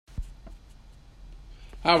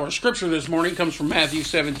Our scripture this morning comes from Matthew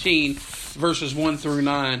 17, verses 1 through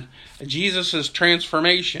 9. Jesus'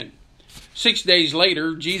 transformation. 6 days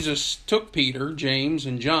later, Jesus took Peter, James,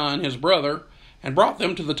 and John, his brother, and brought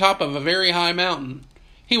them to the top of a very high mountain.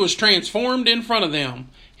 He was transformed in front of them.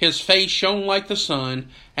 His face shone like the sun,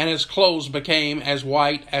 and his clothes became as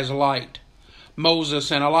white as light.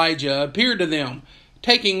 Moses and Elijah appeared to them,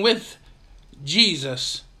 taking with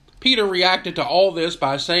Jesus. Peter reacted to all this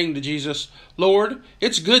by saying to Jesus, "Lord,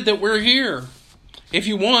 it's good that we're here. If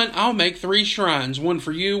you want, I'll make 3 shrines, one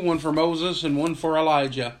for you, one for Moses, and one for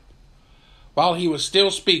Elijah." While he was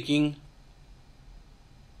still speaking,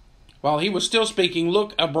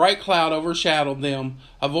 look, a bright cloud overshadowed them.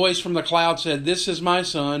 A voice from the cloud said, "This is my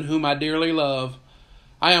son, whom I dearly love.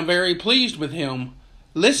 I am very pleased with him.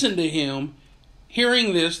 Listen to him."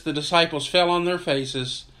 Hearing this, the disciples fell on their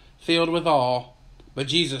faces, filled with awe. But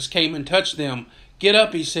Jesus came and touched them. "Get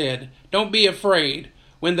up," he said. "Don't be afraid."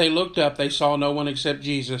 When they looked up, they saw no one except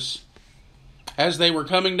Jesus. As they were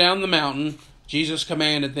coming down the mountain, Jesus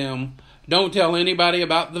commanded them, "Don't tell anybody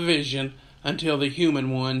about the vision until the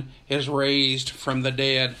human one is raised from the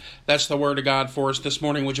dead." That's the word of God for us this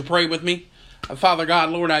morning. Would you pray with me? Father God,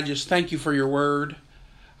 Lord, I just thank you for your word.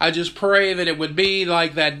 I just pray that it would be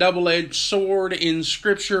like that double-edged sword in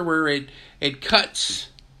Scripture where it cuts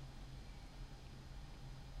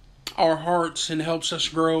our hearts and helps us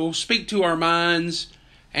grow. Speak to our minds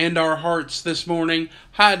and our hearts this morning.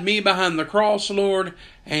 Hide me behind the cross, Lord,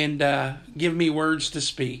 and give me words to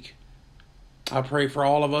speak. I pray for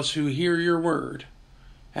all of us who hear your word,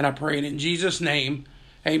 and I pray it in Jesus' name.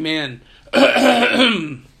 Amen.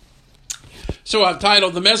 So I've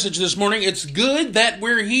titled the message this morning, "It's Good That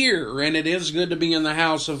We're Here," and it is good to be in the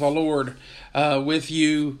house of the Lord with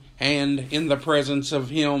you and in the presence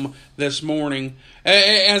of Him this morning.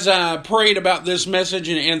 As I prayed about this message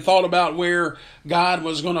and thought about where God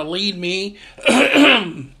was going to lead me,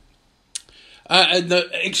 the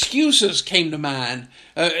excuses came to mind.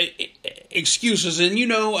 Excuses, and you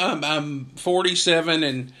know, I'm 47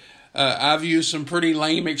 and I've used some pretty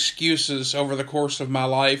lame excuses over the course of my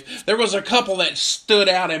life. There was a couple that stood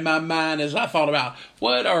out in my mind as I thought about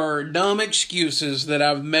what are dumb excuses that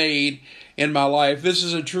I've made in my life. This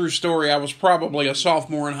is a true story. I was probably a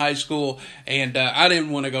sophomore in high school, and I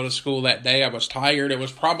didn't want to go to school that day. I was tired. It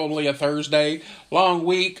was probably a Thursday, long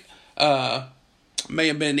week. May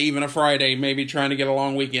have been even a Friday, maybe trying to get a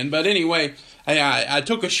long weekend. But anyway, I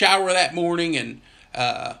took a shower that morning, and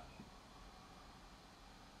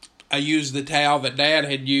I used the towel that Dad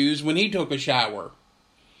had used when he took a shower.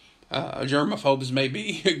 Germaphobes may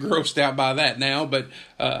be grossed out by that now, but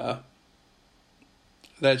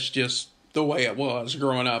that's just the way it was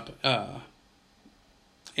growing up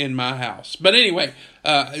in my house. But anyway,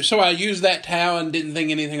 so I used that towel and didn't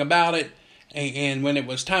think anything about it. And when it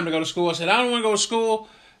was time to go to school, I said, "I don't want to go to school.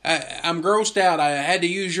 I'm grossed out. I had to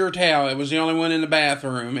use your towel. It was the only one in the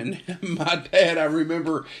bathroom." And my dad, I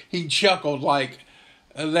remember, he chuckled like,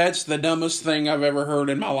 "That's the dumbest thing I've ever heard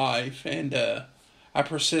in my life." And I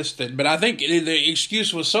persisted. But I think the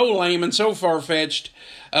excuse was so lame and so far-fetched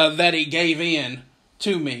that he gave in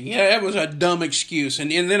to me. Yeah, that was a dumb excuse.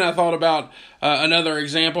 And then I thought about another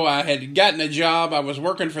example. I had gotten a job. I was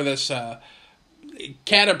working for this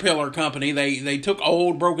Caterpillar company. They took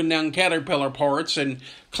old, broken down Caterpillar parts and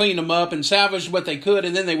cleaned them up and salvaged what they could,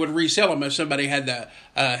 and then they would resell them if somebody had the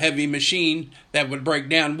heavy machine that would break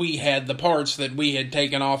down. We had the parts that we had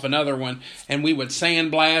taken off another one, and we would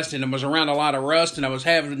sandblast, and it was around a lot of rust, and I was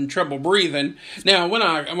having trouble breathing. Now, when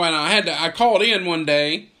I called in one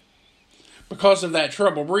day because of that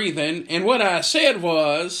trouble breathing, and what I said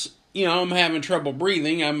was, I'm having trouble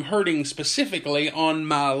breathing. I'm hurting specifically on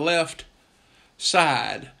my left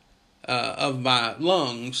side of my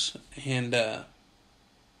lungs. And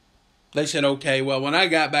they said, okay. Well, when I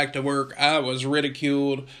got back to work, I was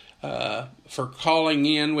ridiculed for calling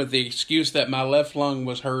in with the excuse that my left lung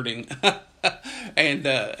was hurting. And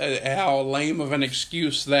how lame of an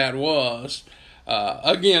excuse that was.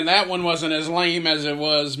 Again, that one wasn't as lame as it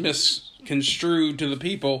was misconstrued to the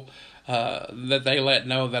people that they let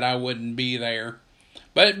know that I wouldn't be there.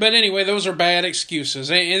 But anyway, those are bad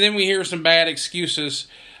excuses. And then we hear some bad excuses.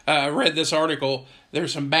 I read this article.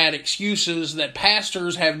 There's some bad excuses that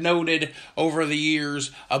pastors have noted over the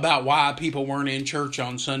years about why people weren't in church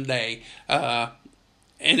on Sunday. And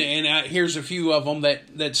here's a few of them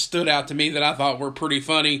that stood out to me that I thought were pretty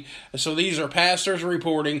funny. So these are pastors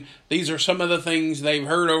reporting. These are some of the things they've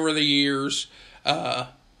heard over the years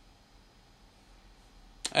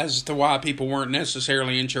as to why people weren't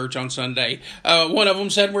necessarily in church on Sunday. One of them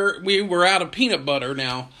said we were out of peanut butter.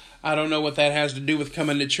 Now, I don't know what that has to do with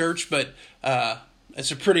coming to church, but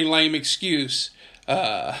It's a pretty lame excuse.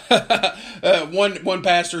 One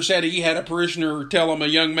pastor said he had a parishioner tell him, a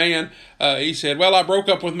young man, he said, "Well, I broke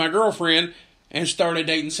up with my girlfriend and started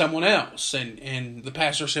dating someone else." And the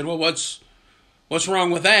pastor said, "Well, what's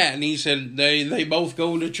wrong with that?" And he said, they both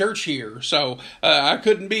go to church here. So I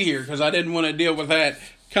couldn't be here because I didn't want to deal with that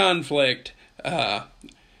conflict.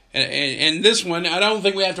 And this one, I don't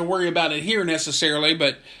think we have to worry about it here necessarily,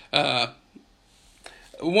 but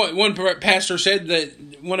one pastor said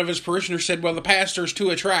that one of his parishioners said, "Well, the pastor's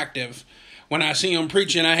too attractive. When I see him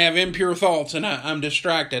preaching, I have impure thoughts and I'm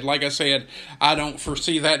distracted." Like I said, I don't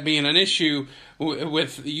foresee that being an issue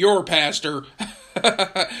with your pastor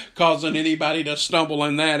causing anybody to stumble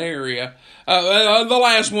in that area. The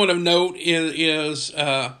last one of note is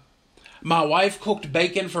my wife cooked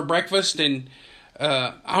bacon for breakfast, and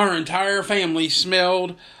our entire family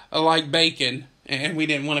smelled like bacon, and we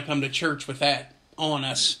didn't want to come to church with that on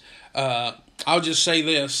us. I'll just say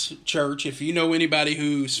this, church, if you know anybody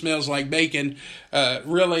who smells like bacon,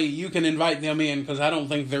 really, you can invite them in, because I don't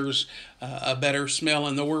think there's a better smell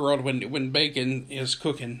in the world when bacon is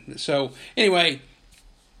cooking. So, anyway,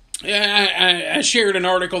 I shared an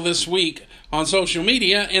article this week on social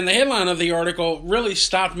media, and the headline of the article really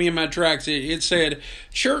stopped me in my tracks. It said,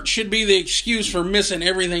 "Church should be the excuse for missing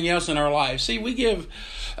everything else in our lives." See, we give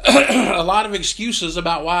a lot of excuses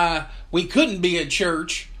about why we couldn't be at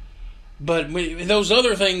church, but those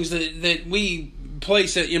other things that we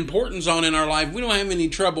place importance on in our life, we don't have any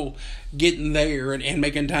trouble getting there and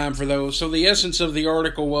making time for those. So the essence of the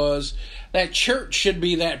article was that church should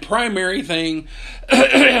be that primary thing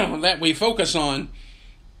that we focus on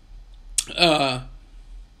in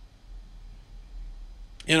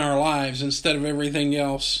our lives instead of everything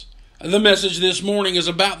else. The message this morning is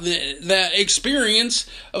about the experience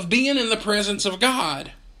of being in the presence of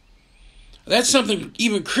God. That's something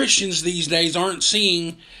even Christians these days aren't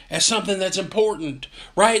seeing as something that's important,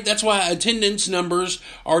 right? That's why attendance numbers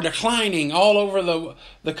are declining all over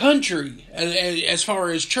the country as far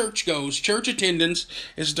as church goes. Church attendance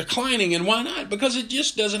is declining, and why not? Because it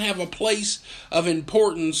just doesn't have a place of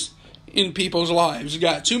importance in people's lives. You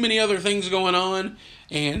got too many other things going on,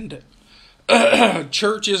 and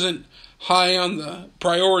church isn't high on the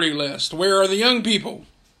priority list. Where are the young people?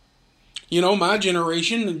 You know, my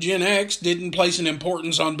generation, Gen X, didn't place an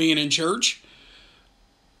importance on being in church.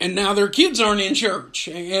 And now their kids aren't in church.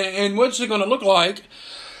 And what's it going to look like?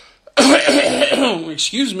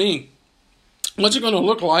 Excuse me. What's it going to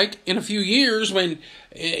look like in a few years when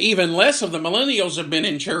even less of the millennials have been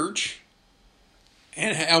in church?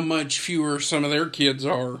 And how much fewer some of their kids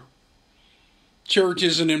are. Church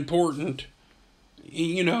isn't important.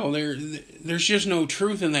 You know, there's just no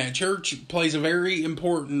truth in that. Church plays a very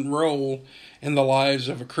important role in the lives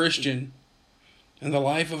of a Christian. In the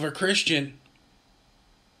life of a Christian.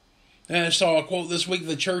 And I saw a quote this week,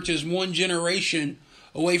 the church is one generation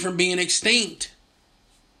away from being extinct.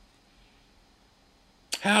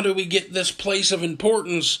 How do we get this place of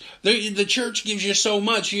importance? The church gives you so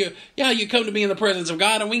much. You come to be in the presence of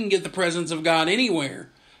God, and we can get the presence of God anywhere.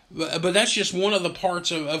 But that's just one of the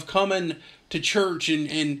parts of coming to church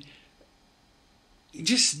and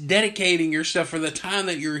just dedicating yourself for the time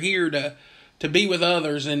that you're here to be with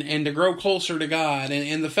others and to grow closer to God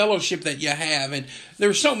and the fellowship that you have. And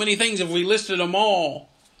there's so many things, if we listed them all,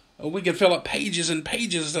 we could fill up pages and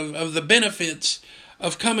pages of the benefits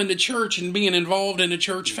of coming to church and being involved in a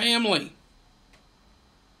church family.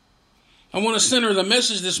 I want to center the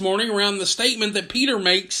message this morning around the statement that Peter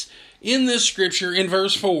makes in this scripture in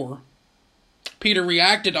verse 4. Peter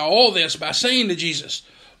reacted to all this by saying to Jesus,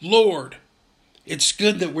 "Lord, it's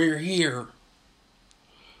good that we're here."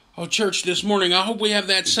 Oh, church, this morning, I hope we have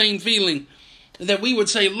that same feeling, that we would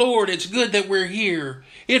say, "Lord, it's good that we're here.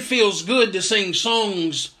 It feels good to sing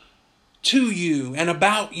songs to you and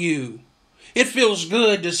about you. It feels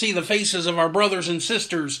good to see the faces of our brothers and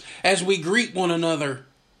sisters as we greet one another.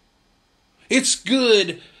 It's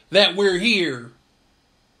good that we're here.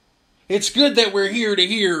 It's good that we're here to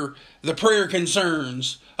hear the prayer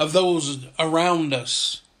concerns of those around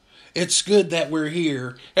us. It's good that we're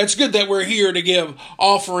here. It's good that we're here to give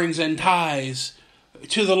offerings and tithes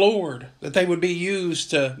to the Lord, that they would be used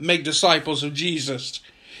to make disciples of Jesus.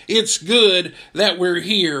 It's good that we're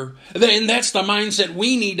here." And that's the mindset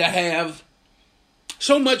we need to have.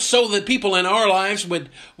 So much so that people in our lives would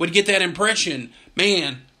get that impression.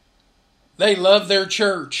 Man, they love their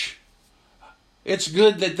church. It's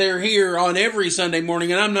good that they're here on every Sunday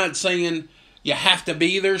morning. And I'm not saying you have to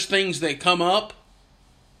be. There's things that come up.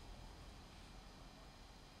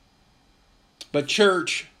 But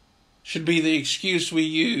church should be the excuse we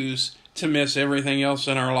use to miss everything else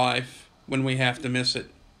in our life. when we have to miss it.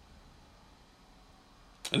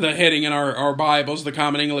 The heading in our Bibles, the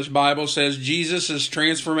Common English Bible, says Jesus'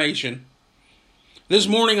 transformation. This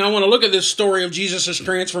morning I want to look at this story of Jesus'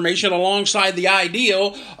 transformation alongside the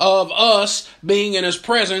ideal of us being in His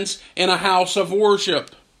presence in a house of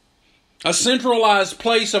worship. A centralized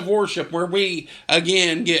place of worship where we,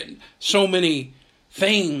 again, get so many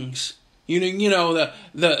things. You know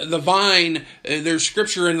the vine, there's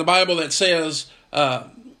scripture in the Bible that says,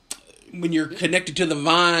 when you're connected to the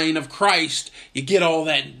vine of Christ, you get all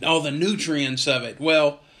the nutrients of it.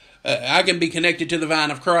 Well, I can be connected to the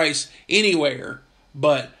vine of Christ anywhere,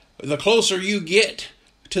 but the closer you get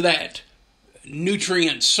to that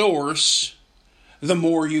nutrient source, the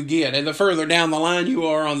more you get. And the further down the line you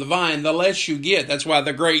are on the vine, the less you get. That's why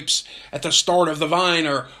the grapes at the start of the vine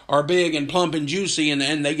are big and plump and juicy,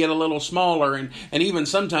 and they get a little smaller. And even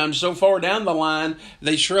sometimes so far down the line,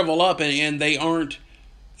 they shrivel up and they aren't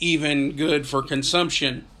even good for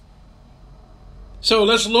consumption. So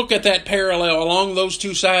let's look at that parallel along those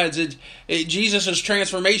two sides. Jesus'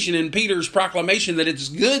 transformation and Peter's proclamation that it's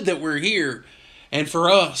good that we're here. And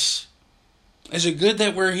for us, is it good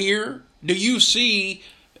that we're here? Do you see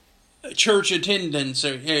church attendance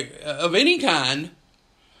of any kind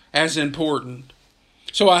as important?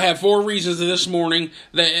 So I have 4 reasons this morning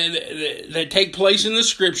that take place in the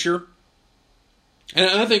Scripture. And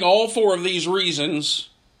I think all 4 of these reasons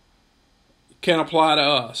can apply to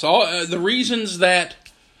us. All the reasons that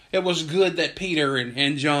it was good that Peter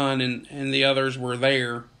and John and the others were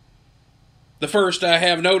there. The first I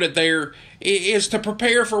have noted there is to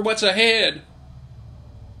prepare for what's ahead.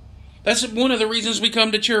 That's one of the reasons we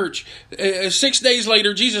come to church. 6 days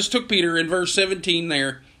later, Jesus took Peter in verse 17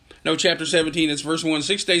 there. No, chapter 17, it's verse 1.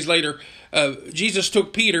 6 days later, Jesus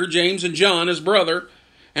took Peter, James, and John, his brother,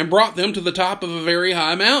 and brought them to the top of a very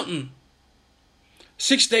high mountain.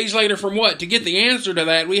 6 days later from what? To get the answer to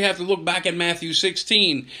that, we have to look back at Matthew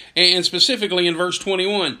 16, and specifically in verse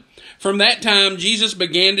 21. From that time, Jesus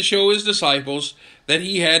began to show His disciples that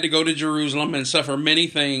He had to go to Jerusalem and suffer many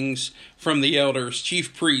things from the elders,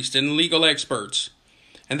 chief priests, and legal experts,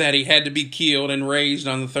 and that He had to be killed and raised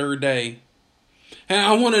on the 3rd day. And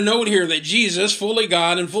I want to note here that Jesus, fully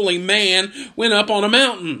God and fully man, went up on a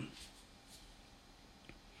mountain.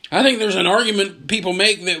 I think there's an argument people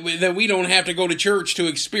make that we don't have to go to church to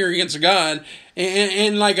experience God.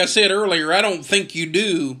 And like I said earlier, I don't think you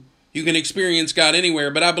do. You can experience God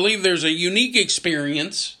anywhere. But I believe there's a unique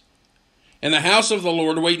experience in the house of the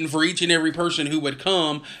Lord waiting for each and every person who would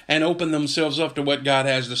come and open themselves up to what God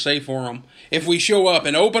has to say for them. If we show up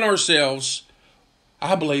and open ourselves,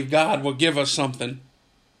 I believe God will give us something.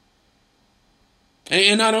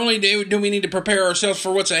 And not only do we need to prepare ourselves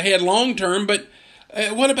for what's ahead long term, but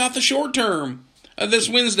what about the short term? This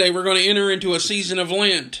Wednesday, we're going to enter into a season of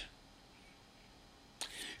Lent.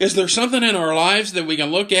 Is there something in our lives that we can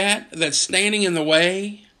look at that's standing in the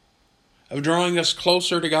way of drawing us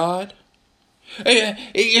closer to God?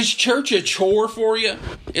 Is church a chore for you?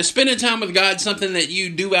 Is spending time with God something that you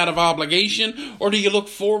do out of obligation? Or do you look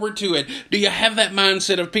forward to it? Do you have that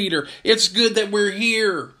mindset of Peter? It's good that we're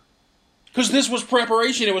here. Because this was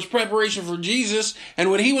preparation. It was preparation for Jesus and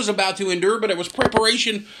what He was about to endure, but it was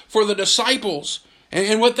preparation for the disciples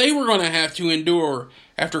and what they were going to have to endure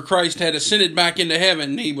after Christ had ascended back into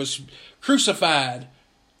heaven. He was crucified.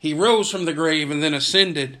 He rose from the grave and then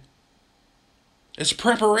ascended. It's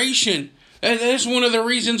preparation. That's one of the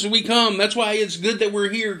reasons we come. That's why it's good that we're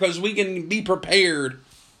here, because we can be prepared.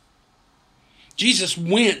 Jesus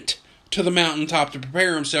went to the mountaintop to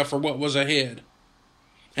prepare Himself for what was ahead.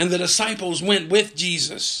 And the disciples went with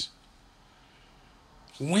Jesus.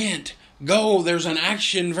 Went. Go. There's an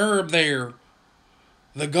action verb there.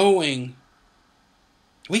 The going.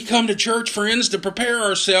 We come to church, friends, to prepare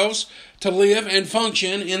ourselves to live and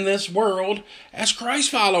function in this world as Christ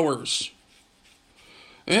followers.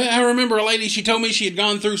 I remember a lady, she told me she had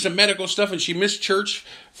gone through some medical stuff and she missed church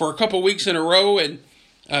for a couple weeks in a row, and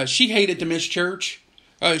she hated to miss church.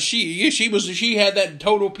 She had that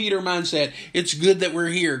total Peter mindset. It's good that we're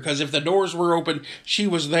here, because if the doors were open, she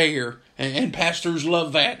was there, and pastors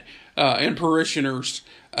love that, and parishioners.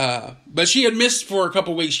 But she had missed for a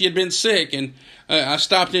couple weeks. She had been sick, and I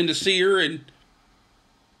stopped in to see her, and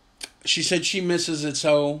she said she misses it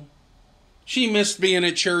so. She missed being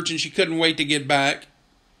at church, and she couldn't wait to get back.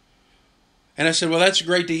 And I said, well, that's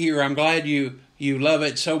great to hear. I'm glad you love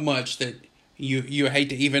it so much that you hate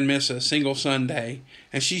to even miss a single Sunday.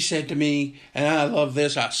 And she said to me, and I love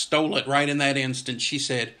this, I stole it right in that instant. She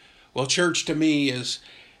said, well, church to me is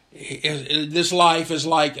this life is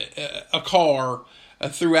like a car.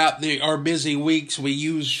 throughout our busy weeks, we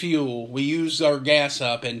use fuel. We use our gas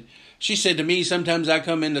up. And she said to me, sometimes I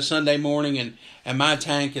come into Sunday morning and my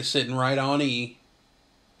tank is sitting right on E.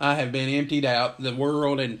 I have been emptied out, the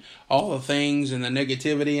world and all the things and the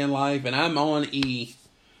negativity in life, and I'm on E.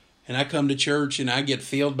 And I come to church and I get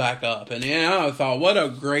filled back up. And I thought, what a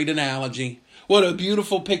great analogy. What a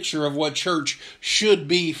beautiful picture of what church should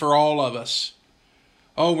be for all of us.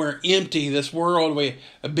 Oh, we're empty, this world, we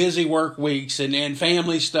busy work weeks and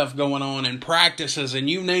family stuff going on and practices and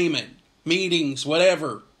you name it, meetings,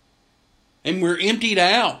 whatever. And we're emptied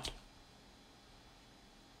out.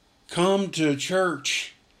 Come to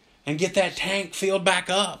church and get that tank filled back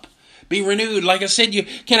up. Be renewed. Like I said,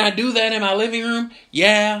 can I do that in my living room?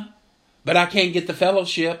 Yeah, but I can't get the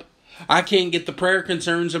fellowship. I can't get the prayer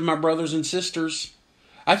concerns of my brothers and sisters.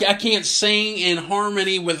 I can't sing in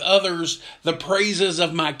harmony with others the praises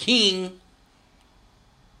of my King.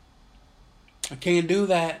 I can't do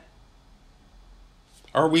that.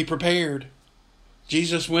 Are we prepared?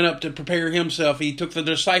 Jesus went up to prepare himself. He took the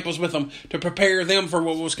disciples with him to prepare them for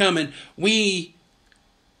what was coming. We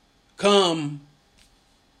come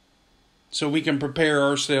so we can prepare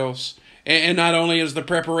ourselves. And not only is the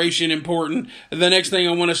preparation important, the next thing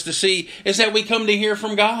I want us to see is that we come to hear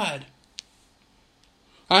from God.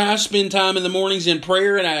 I spend time in the mornings in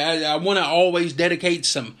prayer, and I want to always dedicate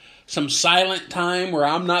some silent time where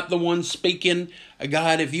I'm not the one speaking.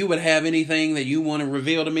 God, if you would have anything that you want to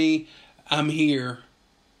reveal to me, I'm here.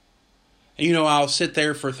 And I'll sit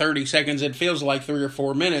there for 30 seconds. It feels like 3 or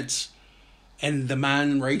 4 minutes, and the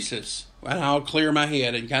mind races. And I'll clear my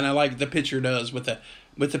head, and kind of like the pitcher does with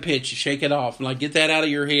the pitch, shake it off. And like, get that out of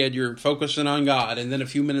your head. You're focusing on God. And then a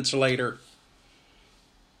few minutes later.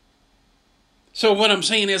 So what I'm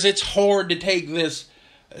saying is it's hard to take this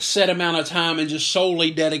set amount of time and just solely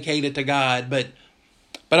dedicate it to God. But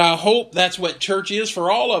I hope that's what church is for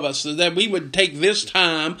all of us, that we would take this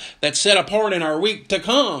time that's set apart in our week to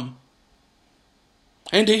come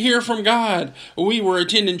and to hear from God. We were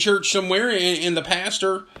attending church somewhere and the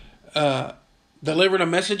pastor delivered a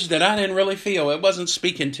message that I didn't really feel. It wasn't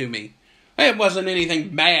speaking to me. It wasn't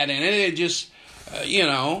anything bad in it. It just, I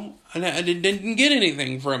didn't get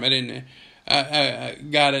anything from it. And I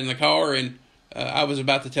got in the car and I was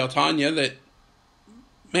about to tell Tanya that,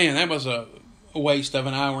 man, that was a waste of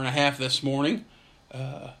an hour and a half this morning.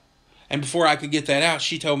 And before I could get that out,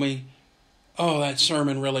 she told me, oh, that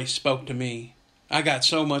sermon really spoke to me. I got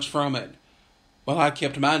so much from it. Well, I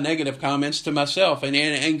kept my negative comments to myself.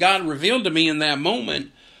 And God revealed to me in that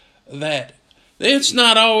moment that it's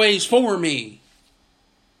not always for me.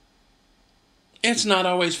 It's not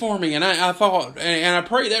always for me. And I thought, and I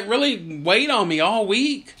prayed, that really weighed on me all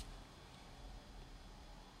week.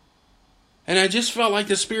 And I just felt like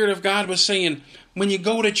the Spirit of God was saying, when you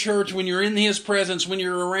go to church, when you're in His presence, when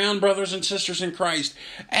you're around brothers and sisters in Christ,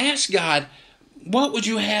 ask God, what would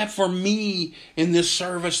you have for me in this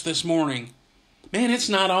service this morning? Man, it's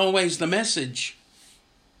not always the message.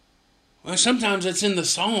 Well, sometimes it's in the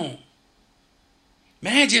song.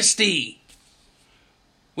 Majesty.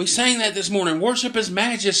 We sang that this morning. Worship His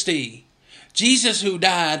majesty. Jesus who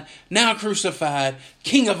died, now crucified,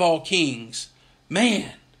 King of all kings.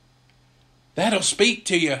 Man, that'll speak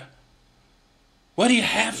to you. What do you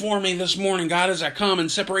have for me this morning, God, as I come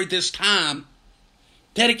and separate this time?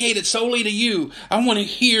 Dedicated solely to you. I want to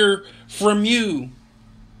hear from you.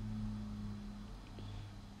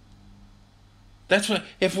 That's what,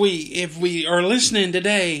 if we are listening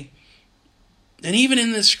today, and even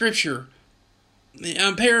in this scripture,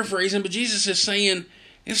 I'm paraphrasing, but Jesus is saying,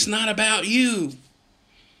 it's not about you.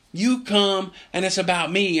 You come, and it's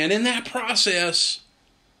about me. And in that process,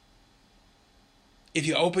 if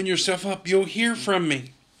you open yourself up, you'll hear from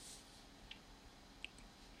me.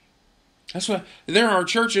 That's why there are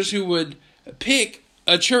churches who would pick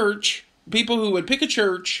a church, people who would pick a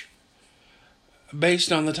church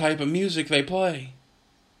based on the type of music they play.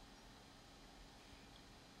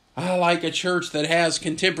 I like a church that has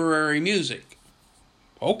contemporary music.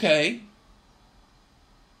 Okay.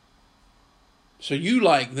 So you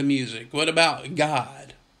like the music. What about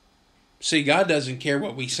God? See, God doesn't care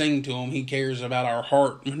what we sing to Him. He cares about our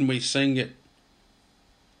heart when we sing it.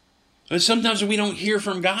 And sometimes we don't hear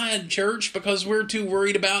from God, church, because we're too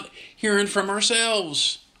worried about hearing from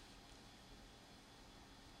ourselves.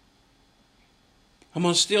 I'm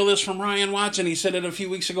going to steal this from Ryan Watson. He said it a few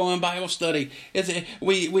weeks ago in Bible study.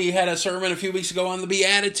 We had a sermon a few weeks ago on the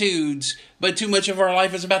Beatitudes, but too much of our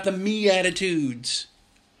life is about the me-attitudes.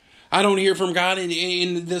 I don't hear from God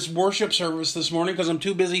in this worship service this morning because I'm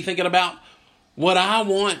too busy thinking about what I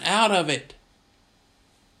want out of it.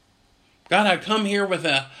 God, I come here with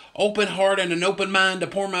an open heart and an open mind to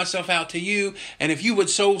pour myself out to you. And if you would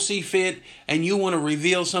so see fit and you want to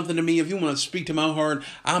reveal something to me, if you want to speak to my heart,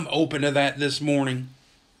 I'm open to that this morning.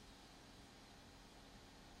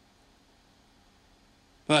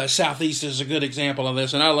 Southeast is a good example of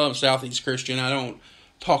this, and I love Southeast Christian. I don't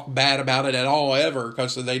talk bad about it at all, ever,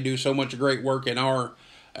 because they do so much great work in our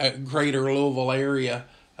greater Louisville area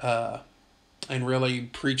and really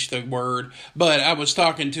preach the word. But I was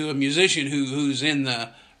talking to a musician who's in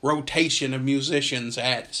the rotation of musicians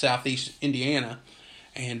at Southeast Indiana,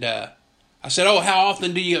 and I said, "Oh, how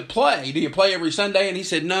often do you play? Do you play every Sunday?" And he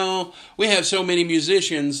said, "No, we have so many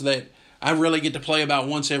musicians that I really get to play about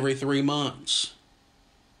once every 3 months."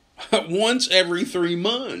 Once every 3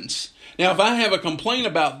 months. Now, if I have a complaint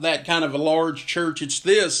about that kind of a large church, it's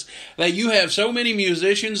this, that you have so many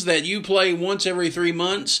musicians that you play once every 3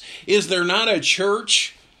 months. Is there not a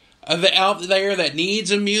church out there that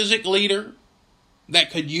needs a music leader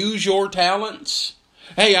that could use your talents?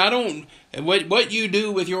 Hey, what you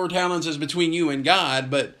do with your talents is between you and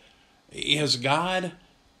God, but is God,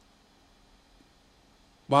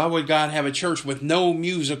 why would God have a church with no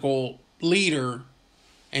musical leader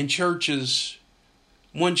and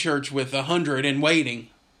one church with 100 in waiting,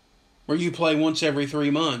 where you play once every 3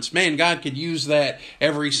 months? Man, God could use that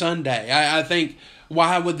every Sunday. I think,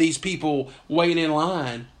 why would these people wait in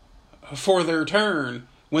line for their turn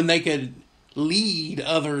when they could lead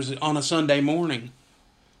others on a Sunday morning?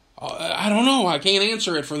 I don't know. I can't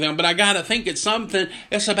answer it for them, but I got to think it's something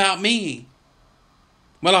that's about me.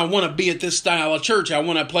 Well, I want to be at this style of church. I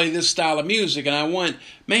want to play this style of music,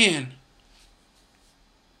 and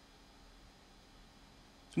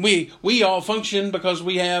We all function because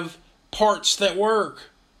we have parts that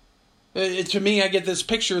work. To me, I get this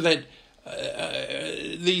picture that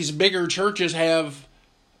these bigger churches have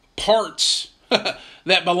parts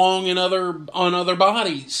that belong on other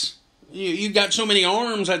bodies. You've got so many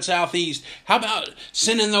arms at Southeast. How about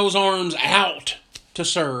sending those arms out to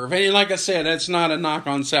serve? And like I said, that's not a knock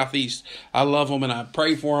on Southeast. I love them and I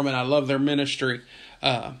pray for them and I love their ministry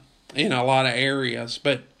in a lot of areas.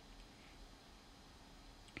 But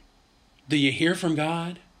do you hear from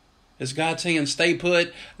God? Is God saying, stay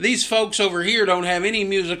put? These folks over here don't have any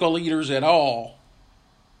musical leaders at all.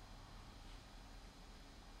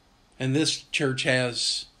 And this church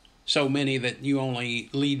has so many that you only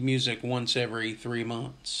lead music once every 3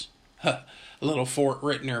 months. Little Fort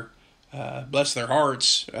Ritner, bless their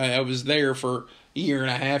hearts. I was there for a year and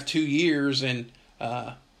a half, 2 years, and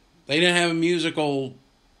they didn't have a musical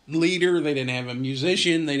leader. They didn't have a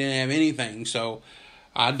musician. They didn't have anything. So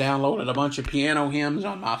I downloaded a bunch of piano hymns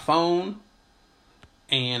on my phone,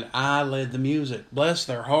 and I led the music. Bless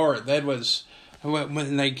their heart. That was,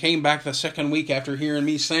 when they came back the second week after hearing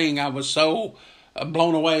me sing, I was so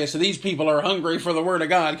blown away. I said, these people are hungry for the Word of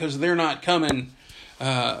God, because they're not coming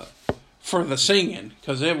for the singing,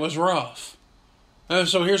 because it was rough.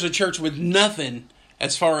 So here's a church with nothing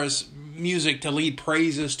as far as music to lead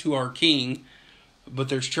praises to our King. But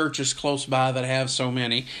there's churches close by that have so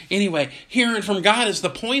many. Anyway, hearing from God is the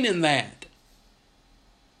point in that.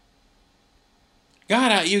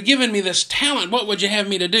 God, you've given me this talent. What would you have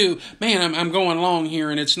me to do? Man, I'm going long here,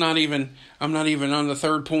 and I'm not even on the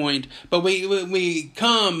third point. But we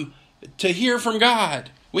come to hear from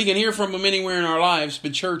God. We can hear from Him anywhere in our lives,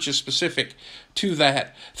 but church is specific to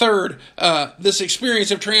that. Third, this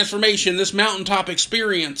experience of transformation, this mountaintop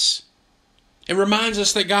experience, it reminds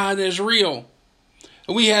us that God is real.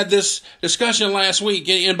 We had this discussion last week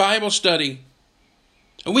in Bible study.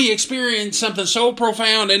 We experienced something so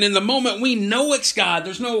profound, and in the moment we know it's God.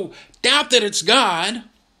 There's no doubt that it's God.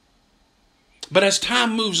 But as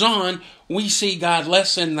time moves on, we see God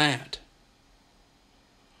less in that.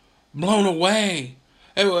 Blown away.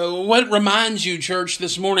 What reminds you, church,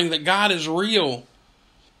 this morning that God is real?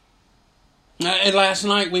 Last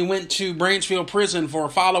night we went to Branchville Prison for a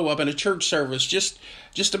follow-up and a church service.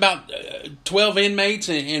 Just about 12 inmates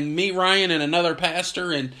and me, Ryan, and another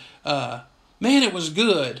pastor. And man, it was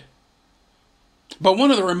good. But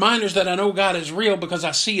one of the reminders that I know God is real, because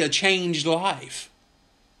I see a changed life.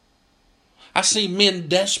 I see men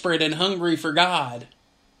desperate and hungry for God.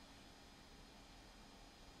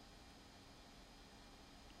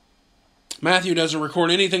 Matthew doesn't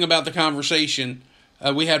record anything about the conversation.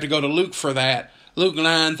 We have to go to Luke for that. Luke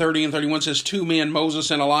 9:30 and 31 says, 2 men, Moses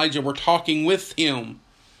and Elijah, were talking with him.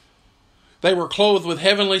 They were clothed with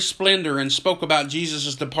heavenly splendor and spoke about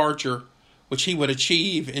Jesus' departure, which he would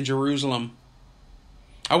achieve in Jerusalem.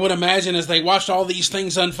 I would imagine as they watched all these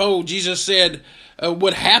things unfold, Jesus said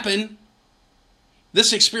would happen.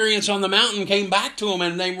 This experience on the mountain came back to them,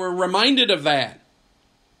 and they were reminded of that.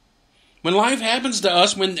 When life happens to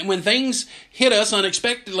us, when things hit us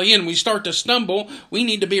unexpectedly and we start to stumble, we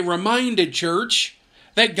need to be reminded, church,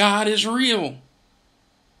 that God is real.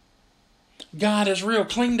 God is real.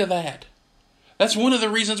 Cling to that. That's one of the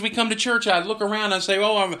reasons we come to church. I look around and say,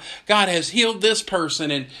 God has healed this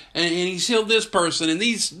person and He's healed this person and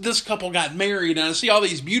this couple got married, and I see all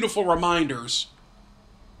these beautiful reminders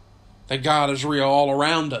that God is real all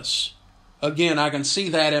around us. Again, I can see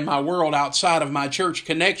that in my world outside of my church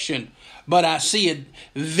connection, but I see it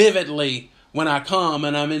vividly when I come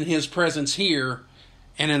and I'm in His presence here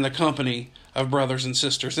and in the company of brothers and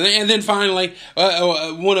sisters. And then finally,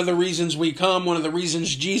 one of the reasons we come, one of the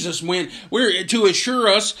reasons Jesus went, we're to assure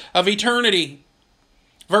us of eternity.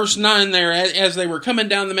 Verse 9 there, as they were coming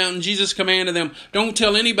down the mountain, Jesus commanded them, don't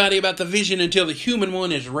tell anybody about the vision until the human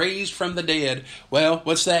one is raised from the dead. Well,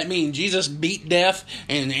 what's that mean? Jesus beat death,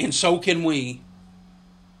 and so can we.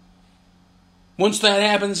 Once that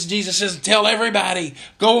happens, Jesus says, tell everybody,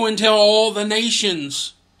 go and tell all the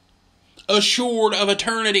nations, assured of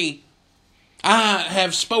eternity. I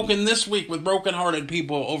have spoken this week with brokenhearted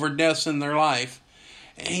people over deaths in their life.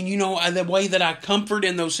 And the way that I comfort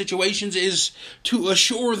in those situations is to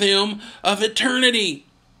assure them of eternity.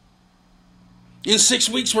 In 6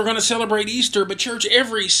 weeks we're going to celebrate Easter, but church,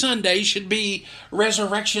 every Sunday should be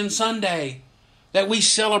Resurrection Sunday, that we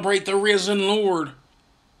celebrate the risen Lord.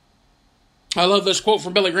 I love this quote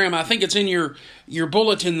from Billy Graham. I think it's in your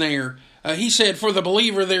bulletin there. He said, for the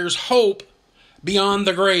believer there's hope beyond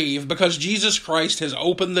the grave, because Jesus Christ has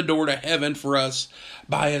opened the door to heaven for us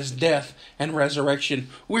by His death and resurrection.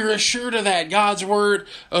 We're assured of that. God's Word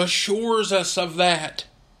assures us of that.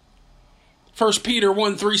 1 Peter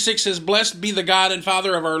 1:3-6 says, blessed be the God and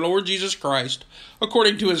Father of our Lord Jesus Christ.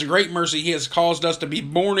 According to His great mercy, He has caused us to be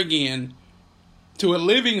born again to a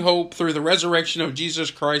living hope through the resurrection of Jesus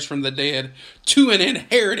Christ from the dead, to an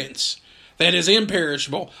inheritance that is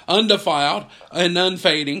imperishable, undefiled, and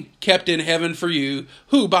unfading, kept in heaven for you,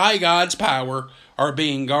 who by God's power are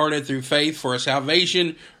being guarded through faith for a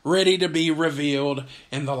salvation ready to be revealed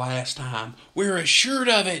in the last time. We're assured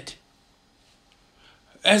of it.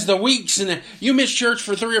 As the weeks, and you miss church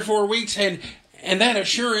for 3 or 4 weeks, and that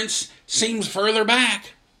assurance seems further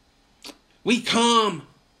back. We come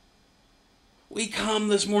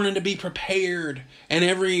this morning to be prepared, and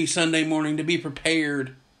every Sunday morning to be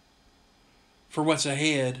prepared for what's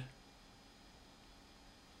ahead.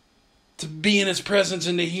 To be in His presence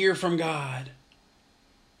and to hear from God.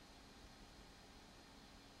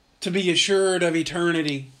 To be assured of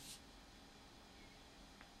eternity.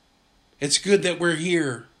 It's good that we're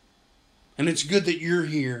here. And it's good that you're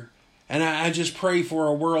here. And I just pray for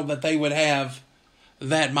a world that they would have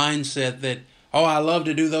that mindset that, I love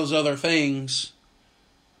to do those other things,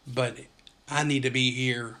 but I need to be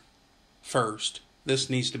here first.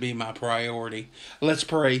 This needs to be my priority. Let's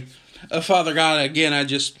pray. Father God, again, I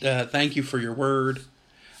just thank You for Your Word.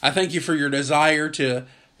 I thank You for Your desire to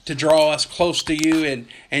draw us close to You,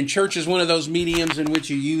 and church is one of those mediums in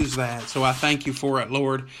which You use that. So I thank You for it,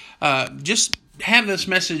 Lord. Just have this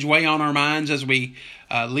message weigh on our minds as we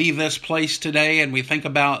leave this place today, and we think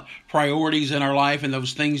about priorities in our life and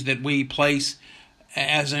those things that we place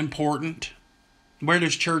as important. Where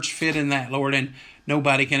does church fit in that, Lord? And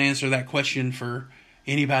nobody can answer that question for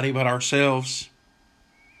anybody but ourselves.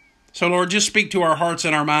 So, Lord, just speak to our hearts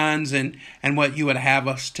and our minds and what You would have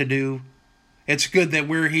us to do. It's good that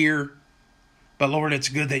we're here, but Lord, it's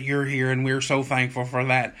good that You're here, and we're so thankful for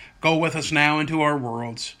that. Go with us now into our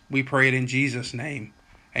worlds. We pray it in Jesus' name.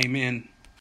 Amen.